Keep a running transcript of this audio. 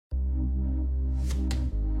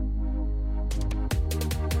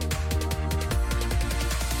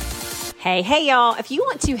Hey, y'all. If you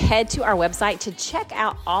want to head to our website to check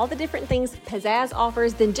out all the different things Pizzazz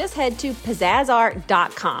offers, then just head to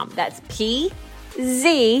pizzazzart.com. That's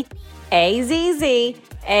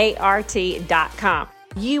PZAZZART.com.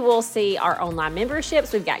 You will see our online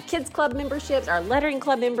memberships. We've got Kids Club memberships, our Lettering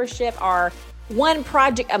Club membership, our one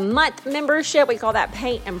project a month membership. We call that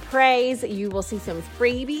Paint and Praise. You will see some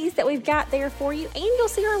freebies that we've got there for you, and you'll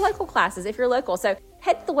see our local classes if you're local. So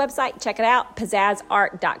head to the website, check it out,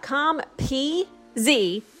 pizzazzart.com,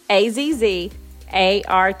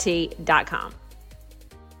 PZAZZART.com.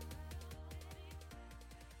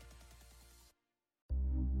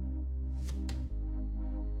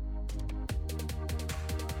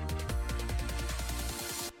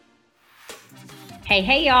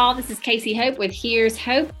 Hey, y'all. This is Casey Hope with Here's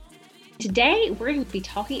Hope. Today, we're going to be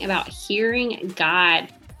talking about hearing God.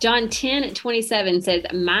 John 10:27 says,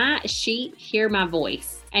 "My sheep hear my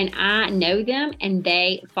voice, and I know them, and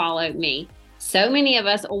they follow me." So many of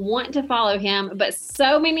us want to follow him, but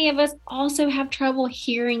so many of us also have trouble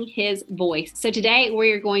hearing his voice. So today,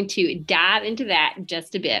 we're going to dive into that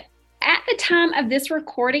just a bit. At the time of this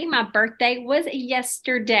recording, my birthday was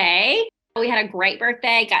yesterday. We had a great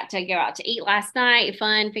birthday, got to go out to eat last night,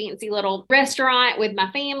 fun, fancy little restaurant with my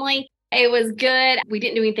family. It was good. We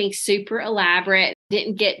didn't do anything super elaborate,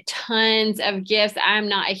 didn't get tons of gifts. I'm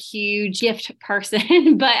not a huge gift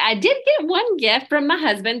person, but I did get one gift from my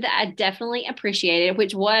husband that I definitely appreciated,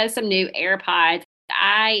 which was some new AirPods.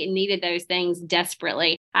 I needed those things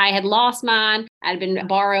desperately. I had lost mine. I'd been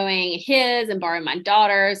borrowing his and borrowing my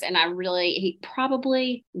daughter's, and he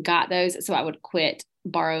probably got those so I would quit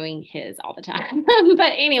borrowing his all the time.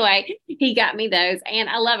 But anyway, he got me those and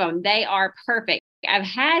I love them. They are perfect. I've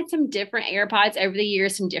had some different AirPods over the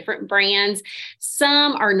years, some different brands.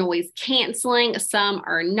 Some are noise canceling, some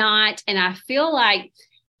are not. And I feel like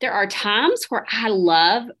there are times where I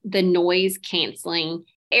love the noise canceling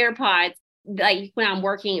AirPods. Like when I'm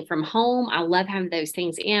working from home, I love having those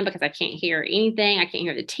things in because I can't hear anything. I can't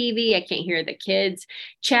hear the TV. I can't hear the kids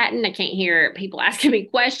chatting. I can't hear people asking me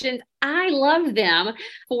questions. I love them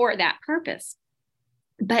for that purpose.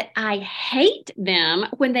 But I hate them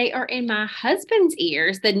when they are in my husband's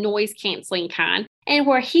ears, the noise canceling kind, and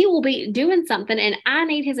where he will be doing something and I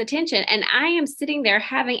need his attention. And I am sitting there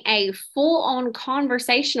having a full-on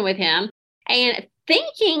conversation with him and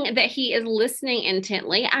thinking that he is listening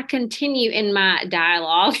intently. I continue in my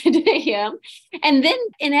dialogue to him. And then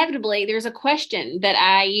inevitably there's a question that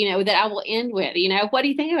I will end with, what do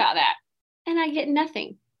you think about that? And I get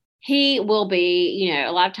nothing. He will be,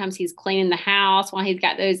 a lot of times he's cleaning the house while he's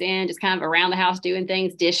got those in, just kind of around the house doing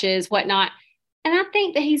things, dishes, whatnot. And I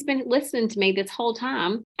think that he's been listening to me this whole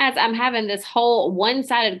time as I'm having this whole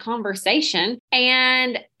one-sided conversation.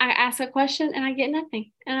 And I ask a question and I get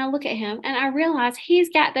nothing. And I look at him and I realize he's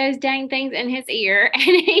got those dang things in his ear and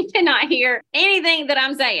he cannot hear anything that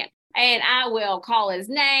I'm saying. And I will call his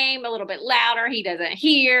name a little bit louder. He doesn't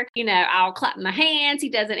hear. I'll clap my hands. He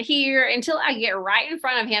doesn't hear until I get right in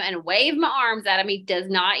front of him and wave my arms at him. He does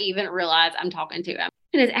not even realize I'm talking to him.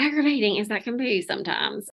 And as aggravating as that can be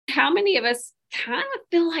sometimes, how many of us kind of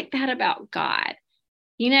feel like that about God?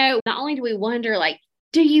 Not only do we wonder,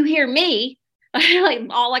 do you hear me?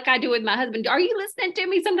 like I do with my husband. Are you listening to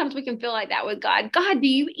me? Sometimes we can feel like that with God. God, do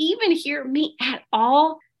you even hear me at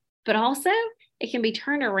all? But also, it can be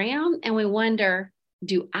turned around and we wonder,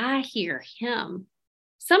 do I hear him?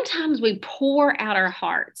 Sometimes we pour out our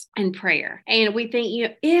hearts in prayer and we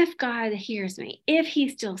think, if God hears me, if he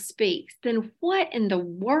still speaks, then what in the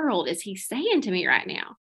world is he saying to me right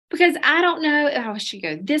now? Because I don't know if I should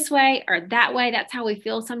go this way or that way. That's how we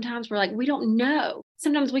feel sometimes. We're like, we don't know.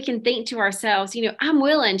 Sometimes we can think to ourselves, I'm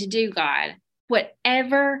willing to do, God,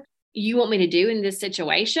 whatever you want me to do in this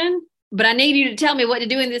situation. But I need you to tell me what to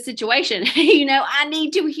do in this situation. I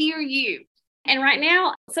need to hear you. And right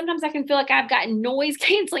now, sometimes I can feel like I've got noise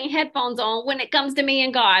canceling headphones on when it comes to me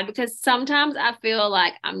and God, because sometimes I feel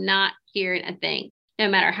like I'm not hearing a thing. No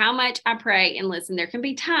matter how much I pray and listen, there can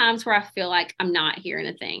be times where I feel like I'm not hearing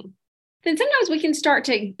a thing. Then sometimes we can start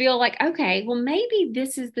to feel like, okay, well, maybe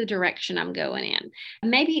this is the direction I'm going in.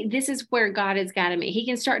 Maybe this is where God has guided me. He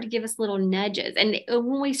can start to give us little nudges. And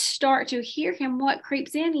when we start to hear him, what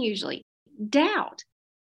creeps in usually? Doubt.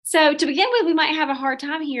 So to begin with, we might have a hard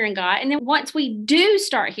time hearing God. And then once we do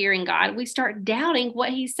start hearing God, we start doubting what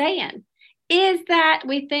he's saying. Is that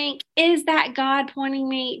God pointing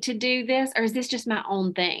me to do this? Or is this just my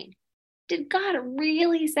own thing? Did God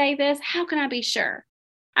really say this? How can I be sure?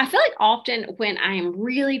 I feel like often when I am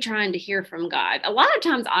really trying to hear from God, a lot of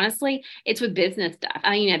times, honestly, it's with business stuff.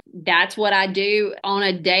 That's what I do on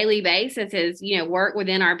a daily basis is, work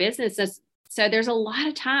within our businesses. So there's a lot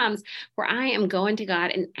of times where I am going to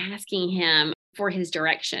God and asking him for his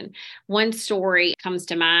direction. One story comes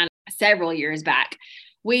to mind several years back.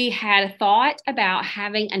 We had thought about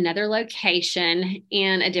having another location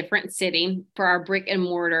in a different city for our brick and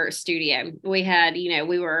mortar studio. We had,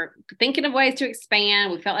 we were thinking of ways to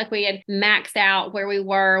expand. We felt like we had maxed out where we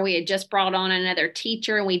were. We had just brought on another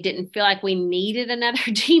teacher and we didn't feel like we needed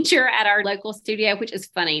another teacher at our local studio, which is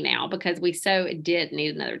funny now because we so did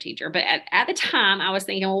need another teacher. But at the time I was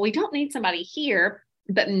thinking, well, we don't need somebody here,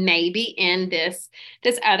 but maybe in this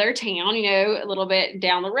other town, a little bit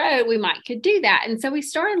down the road, we could do that. And so we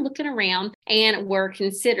started looking around and were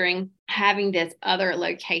considering having this other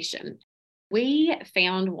location. We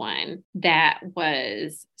found one that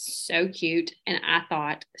was so cute and I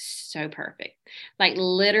thought so perfect. Like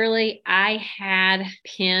literally, I had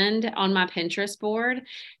pinned on my Pinterest board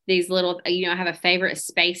these little, I have a favorite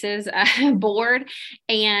spaces board,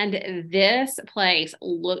 and this place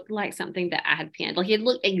looked like something that I had pinned. Like it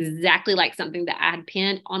looked exactly like something that I had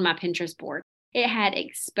pinned on my Pinterest board. It had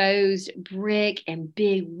exposed brick and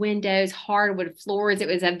big windows, hardwood floors. It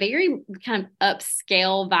was a very kind of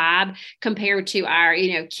upscale vibe compared to our,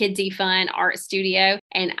 kidsy fun art studio.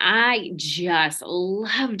 And I just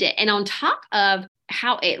loved it. And on top of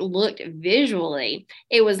how it looked visually,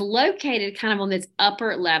 it was located kind of on this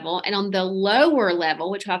upper level, and on the lower level,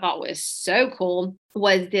 which I thought was so cool,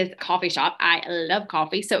 was this coffee shop. I love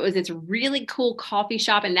coffee. So it was this really cool coffee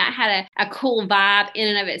shop, and that had a cool vibe in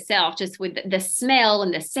and of itself, just with the smell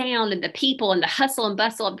and the sound and the people and the hustle and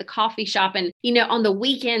bustle of the coffee shop. And, on the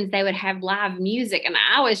weekends, they would have live music. And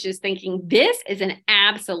I was just thinking, this is an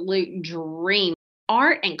absolute dream.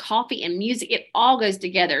 Art and coffee and music, it all goes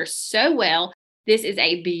together so well. This is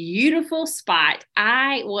a beautiful spot.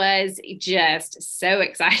 I was just so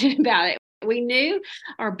excited about it. We knew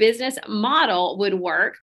our business model would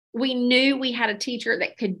work. We knew we had a teacher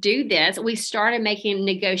that could do this. We started making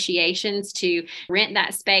negotiations to rent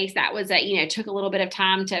that space. That was took a little bit of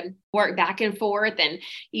time to work back and forth and,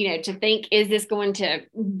 to think, is this going to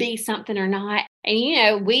be something or not?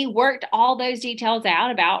 And, we worked all those details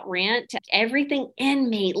out about rent. Everything in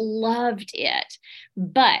me loved it.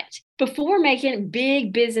 But before making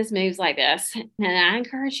big business moves like this, and I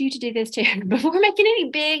encourage you to do this too, before making any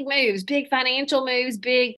big moves, big financial moves,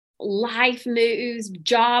 big life moves,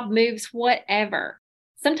 job moves, whatever,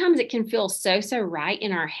 sometimes it can feel so right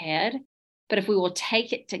in our head. But if we will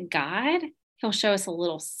take it to God, he'll show us a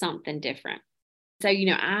little something different. So,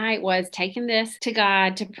 I was taking this to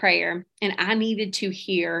God, to prayer, and I needed to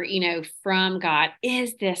hear, from God,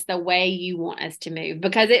 is this the way you want us to move?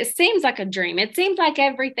 Because it seems like a dream. It seems like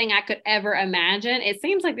everything I could ever imagine. It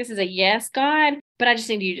seems like this is a yes, God, but I just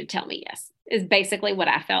need you to tell me yes, is basically what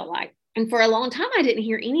I felt like. And for a long time, I didn't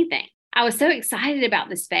hear anything. I was so excited about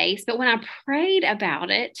the space, but when I prayed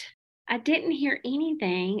about it, I didn't hear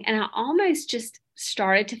anything. And I almost just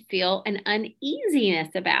started to feel an uneasiness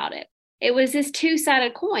about it. It was this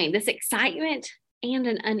two-sided coin, this excitement and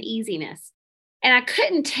an uneasiness. And I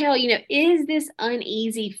couldn't tell, is this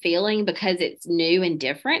uneasy feeling because it's new and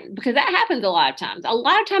different? Because that happens a lot of times. A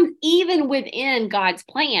lot of times, even within God's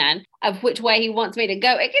plan of which way he wants me to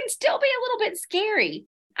go, it can still be a little bit scary.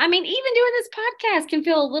 I mean, even doing this podcast can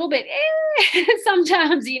feel a little bit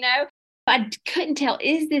sometimes, I couldn't tell,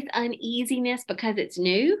 is this uneasiness because it's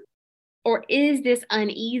new? Or is this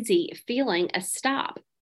uneasy feeling a stop?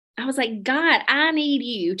 I was like, God, I need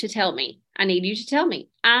you to tell me. I need you to tell me.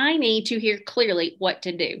 I need to hear clearly what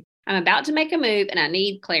to do. I'm about to make a move and I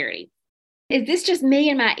need clarity. Is this just me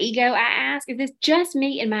and my ego? I ask, is this just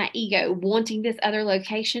me and my ego wanting this other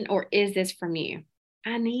location, or is this from you?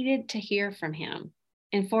 I needed to hear from him.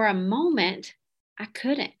 And for a moment, I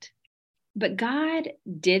couldn't. But God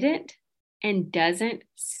didn't and doesn't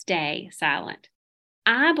stay silent.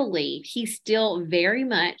 I believe he still very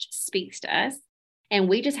much speaks to us. And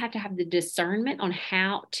we just have to have the discernment on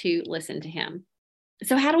how to listen to him.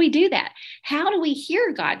 So how do we do that? How do we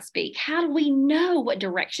hear God speak? How do we know what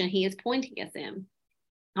direction he is pointing us in?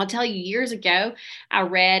 I'll tell you, years ago, I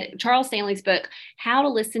read Charles Stanley's book, How to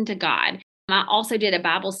Listen to God. I also did a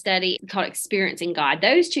Bible study called Experiencing God.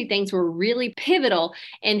 Those two things were really pivotal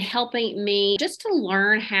in helping me just to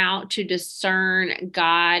learn how to discern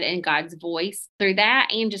God and God's voice through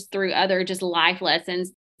that, and just through other just life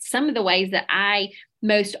lessons. Some of the ways that I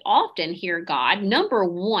most often hear God, number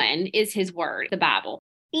one, is his word, the Bible.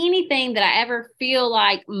 Anything that I ever feel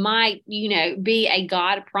like might, be a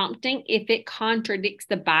God prompting, if it contradicts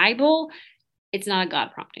the Bible, it's not a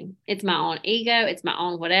God prompting. It's my own ego. It's my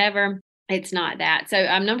own whatever. It's not that.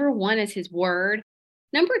 So number one is his word.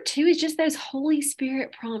 Number two is just those Holy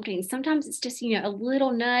Spirit promptings. Sometimes it's just, a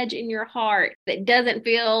little nudge in your heart that doesn't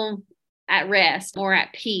feel at rest or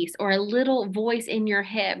at peace, or a little voice in your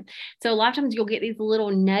head. So a lot of times you'll get these little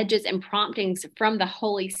nudges and promptings from the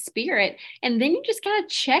Holy Spirit, and then you just got to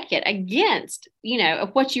check it against,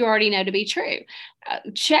 of what you already know to be true.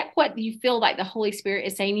 Check what you feel like the Holy Spirit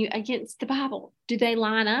is saying you against the Bible. Do they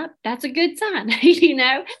line up? That's a good sign,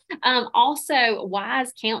 Also,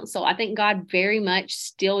 wise counsel. I think God very much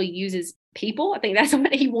still uses people. I think that's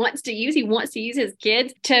what he wants to use. He wants to use his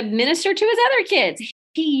kids to minister to his other kids.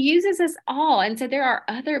 He uses us all. And so there are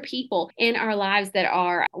other people in our lives that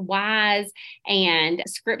are wise and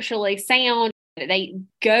scripturally sound. They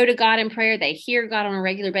go to God in prayer. They hear God on a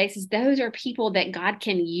regular basis. Those are people that God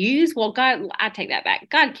can use. Well, I take that back.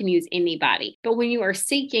 God can use anybody. But when you are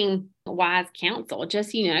seeking wise counsel,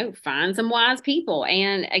 just, find some wise people.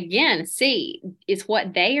 And again, see, is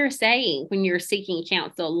what they are saying when you're seeking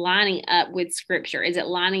counsel lining up with scripture? Is it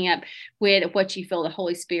lining up with what you feel the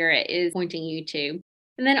Holy Spirit is pointing you to?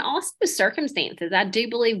 And then also circumstances. I do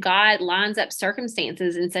believe God lines up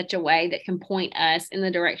circumstances in such a way that can point us in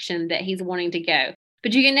the direction that he's wanting to go.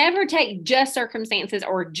 But you can never take just circumstances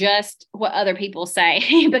or just what other people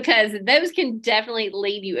say, because those can definitely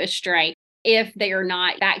lead you astray if they are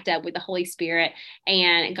not backed up with the Holy Spirit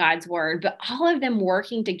and God's word. But all of them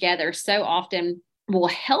working together so often will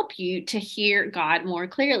help you to hear God more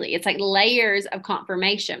clearly. It's like layers of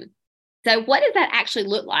confirmation. So what does that actually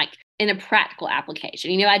look like in a practical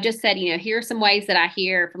application? I just said, here are some ways that I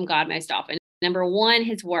hear from God most often. Number one,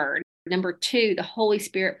 his word. Number two, the Holy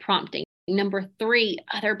Spirit prompting. Number three,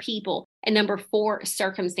 other people. And number four,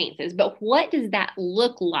 circumstances. But what does that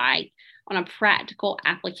look like on a practical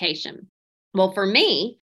application? Well, for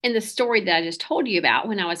me, in the story that I just told you about,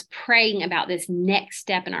 when I was praying about this next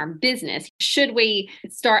step in our business, should we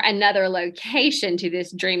start another location to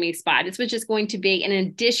this dreamy spot? This was just going to be in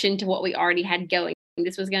addition to what we already had going.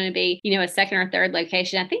 This was going to be, a second or third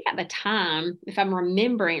location. I think at the time, if I'm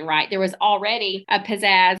remembering right, there was already a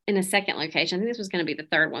pizzazz in a second location. I think this was going to be the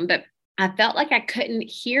third one, but I felt like I couldn't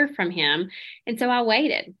hear from him. And so I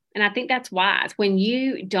waited. And I think that's wise. When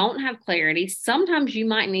you don't have clarity, sometimes you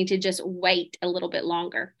might need to just wait a little bit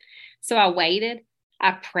longer. So I waited,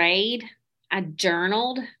 I prayed, I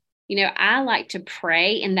journaled. I like to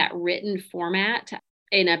pray in that written format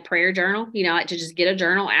in a prayer journal. I like to just get a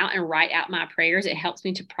journal out and write out my prayers. It helps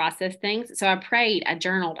me to process things. So I prayed, I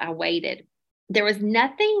journaled, I waited. There was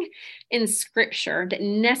nothing in scripture that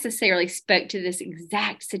necessarily spoke to this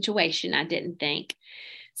exact situation, I didn't think.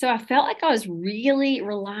 So I felt like I was really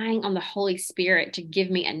relying on the Holy Spirit to give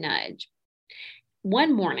me a nudge.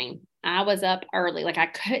 One morning, I was up early, like I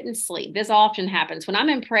couldn't sleep. This often happens. When I'm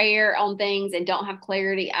in prayer on things and don't have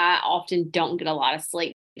clarity, I often don't get a lot of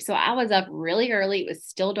sleep. So I was up really early. It was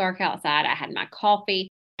still dark outside. I had my coffee,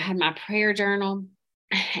 I had my prayer journal,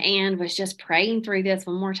 and was just praying through this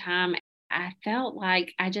one more time. I felt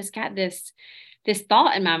like I just got this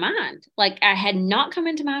thought in my mind. Like I had not come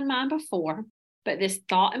into my mind before, but this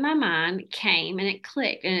thought in my mind came and it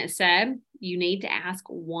clicked, and it said, you need to ask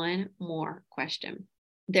one more question.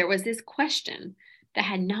 There was this question that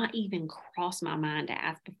had not even crossed my mind to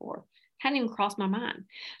ask before. Hadn't even crossed my mind.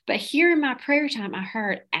 But here in my prayer time, I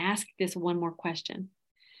heard, ask this one more question.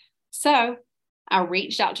 So I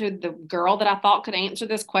reached out to the girl that I thought could answer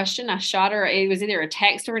this question. I shot her, it was either a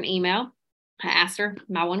text or an email. I asked her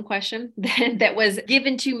my one question that was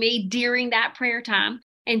given to me during that prayer time.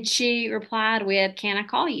 And she replied with, can I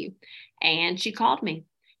call you? And she called me.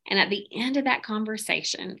 And at the end of that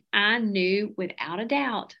conversation, I knew without a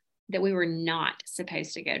doubt that we were not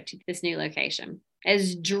supposed to go to this new location.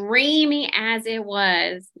 As dreamy as it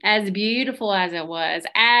was, as beautiful as it was,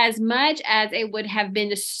 as much as it would have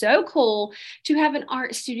been so cool to have an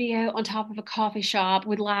art studio on top of a coffee shop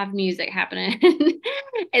with live music happening,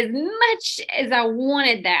 as much as I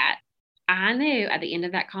wanted that, I knew at the end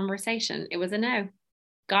of that conversation, it was a no.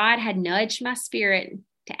 God had nudged my spirit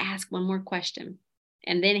to ask one more question.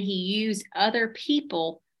 And then he used other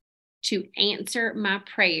people to answer my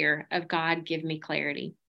prayer of God, give me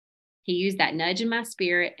clarity. He used that nudge in my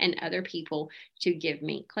spirit and other people to give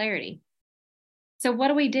me clarity. So what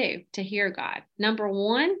do we do to hear God? Number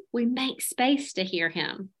one, we make space to hear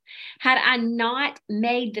him. Had I not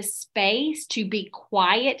made the space to be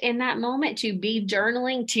quiet in that moment, to be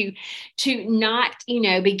journaling, to not,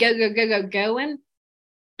 be going,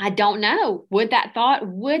 I don't know. Would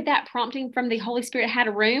that prompting from the Holy Spirit had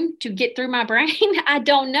a room to get through my brain? I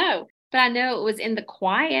don't know. But I know it was in the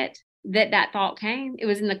quiet that thought came. It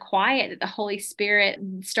was in the quiet that the Holy Spirit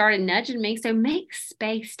started nudging me. So make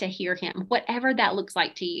space to hear him, whatever that looks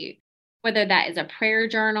like to you. Whether that is a prayer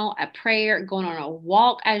journal, a prayer, going on a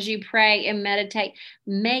walk as you pray and meditate,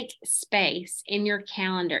 make space in your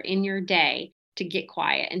calendar, in your day to get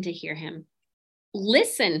quiet and to hear him.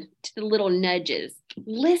 Listen to the little nudges.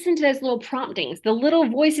 Listen to those little promptings, the little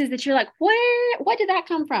voices that you're like, what did that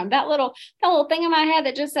come from? That little thing in my head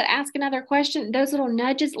that just said, ask another question. Those little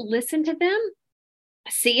nudges, listen to them.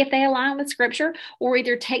 See if they align with scripture, or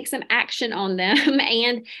either take some action on them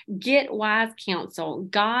and get wise counsel.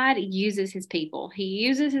 God uses his people. He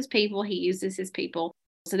uses his people. He uses his people.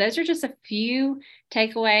 So those are just a few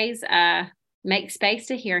takeaways. Make space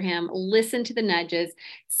to hear him, listen to the nudges,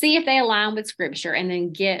 see if they align with scripture, and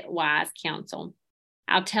then get wise counsel.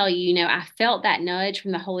 I'll tell you, I felt that nudge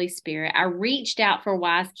from the Holy Spirit. I reached out for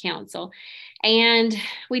wise counsel, and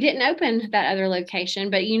we didn't open that other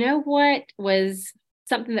location. But you know what was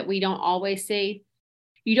something that we don't always see?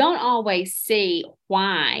 You don't always see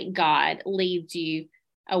why God leads you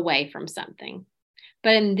away from something.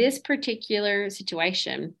 But in this particular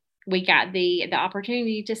situation, we got the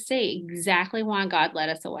opportunity to see exactly why God led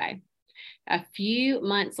us away. A few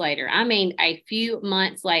months later, not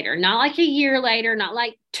like a year later, not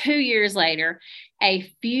like 2 years later,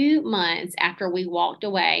 a few months after we walked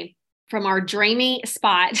away from our dreamy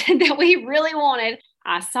spot that we really wanted,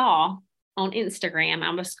 I saw on Instagram,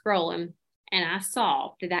 I was scrolling, and I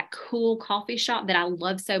saw that cool coffee shop that I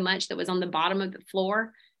love so much that was on the bottom of the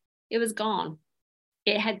floor, it was gone.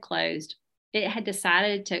 It had closed. It had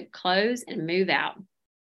decided to close and move out.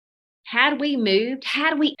 Had we moved,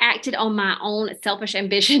 had we acted on my own selfish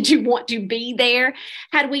ambition to want to be there,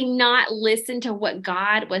 had we not listened to what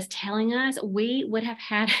God was telling us, we would have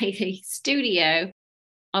had a studio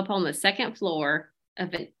up on the second floor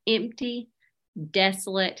of an empty,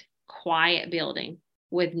 desolate, quiet building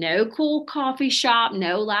with no cool coffee shop,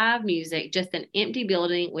 no live music, just an empty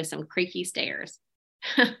building with some creaky stairs.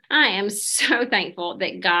 I am so thankful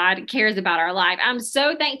that God cares about our life. I'm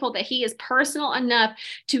so thankful that he is personal enough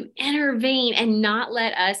to intervene and not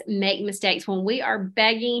let us make mistakes. When we are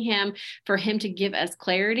begging him for him to give us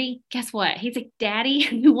clarity, guess what? He's a daddy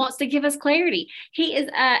who wants to give us clarity. He is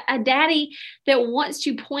a daddy that wants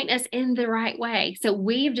to point us in the right way. So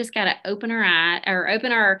we've just got to open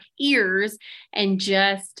our ears and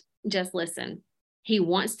just listen. He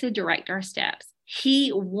wants to direct our steps.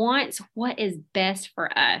 He wants what is best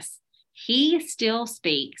for us. He still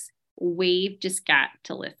speaks. We've just got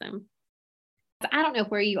to listen. I don't know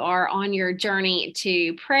where you are on your journey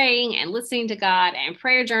to praying and listening to God and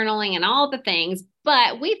prayer journaling and all the things,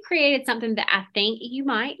 but we've created something that I think you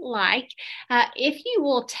might like. If you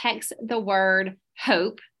will text the word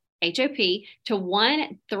HOPE, HOP, to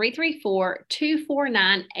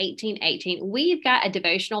 1-334-249-1818. We've got a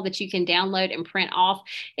devotional that you can download and print off.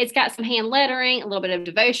 It's got some hand lettering, a little bit of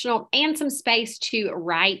devotional, and some space to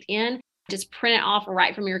write in. Just print it off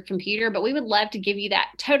right from your computer. But we would love to give you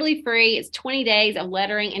that totally free. It's 20 days of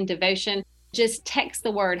lettering and devotion. Just text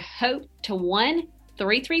the word HOPE to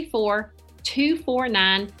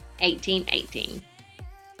 1-334-249-1818.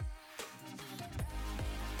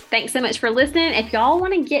 Thanks so much for listening. If y'all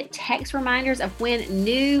want to get text reminders of when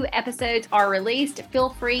new episodes are released, feel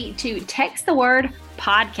free to text the word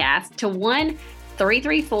podcast to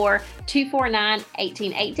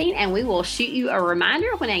 1-334-249-1818, and we will shoot you a reminder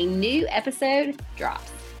when a new episode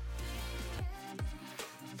drops.